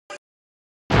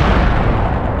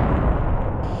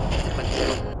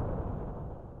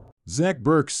Zach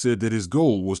Burks said that his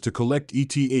goal was to collect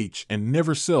ETH and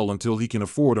never sell until he can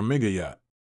afford a mega yacht.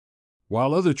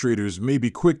 While other traders may be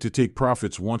quick to take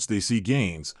profits once they see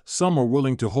gains, some are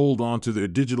willing to hold on to their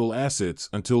digital assets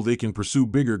until they can pursue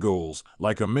bigger goals,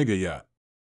 like a mega yacht.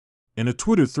 In a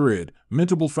Twitter thread,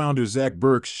 Mintable founder Zach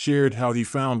Burks shared how he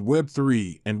found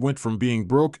Web3 and went from being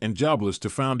broke and jobless to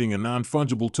founding a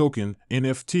non-fungible token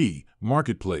 (NFT)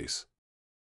 marketplace.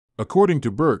 According to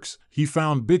Burks, he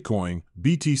found Bitcoin,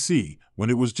 BTC,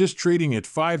 when it was just trading at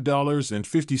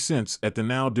 $5.50 at the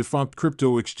now-defunct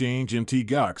crypto exchange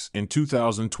MTGOX in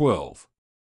 2012.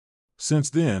 Since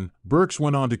then, Burks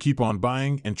went on to keep on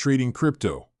buying and trading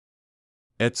crypto.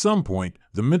 At some point,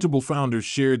 the Mintable founder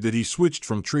shared that he switched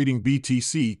from trading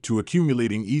BTC to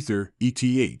accumulating Ether,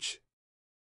 ETH.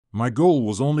 "My goal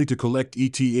was only to collect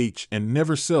ETH and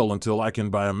never sell until I can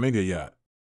buy a mega yacht.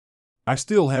 I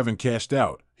still haven't cashed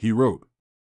out," he wrote.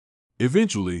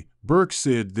 Eventually, Burks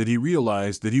said that he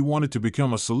realized that he wanted to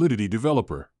become a Solidity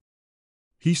developer.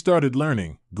 He started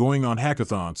learning, going on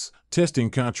hackathons, testing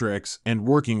contracts, and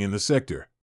working in the sector.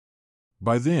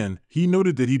 By then, he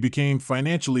noted that he became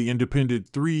financially independent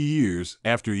 3 years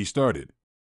after he started.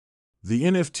 The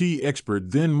NFT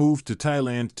expert then moved to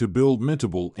Thailand to build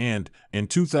Mintable and, in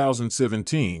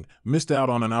 2017, missed out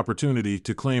on an opportunity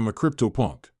to claim a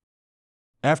CryptoPunk.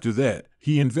 After that,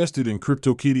 he invested in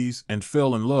CryptoKitties and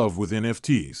fell in love with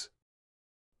NFTs.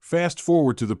 Fast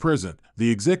forward to the present, the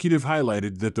executive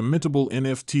highlighted that the Mintable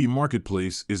NFT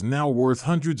marketplace is now worth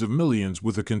hundreds of millions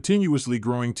with a continuously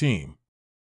growing team.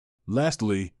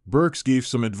 Lastly, Burks gave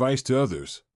some advice to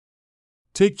others.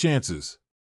 Take chances.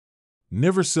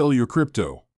 Never sell your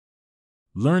crypto.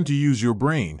 Learn to use your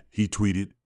brain, he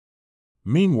tweeted.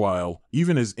 Meanwhile,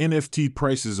 even as NFT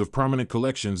prices of prominent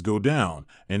collections go down,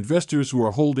 investors who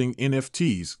are holding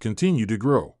NFTs continue to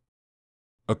grow.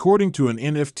 According to an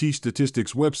NFT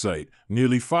statistics website,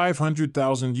 nearly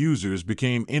 500,000 users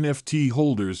became NFT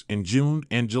holders in June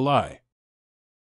and July.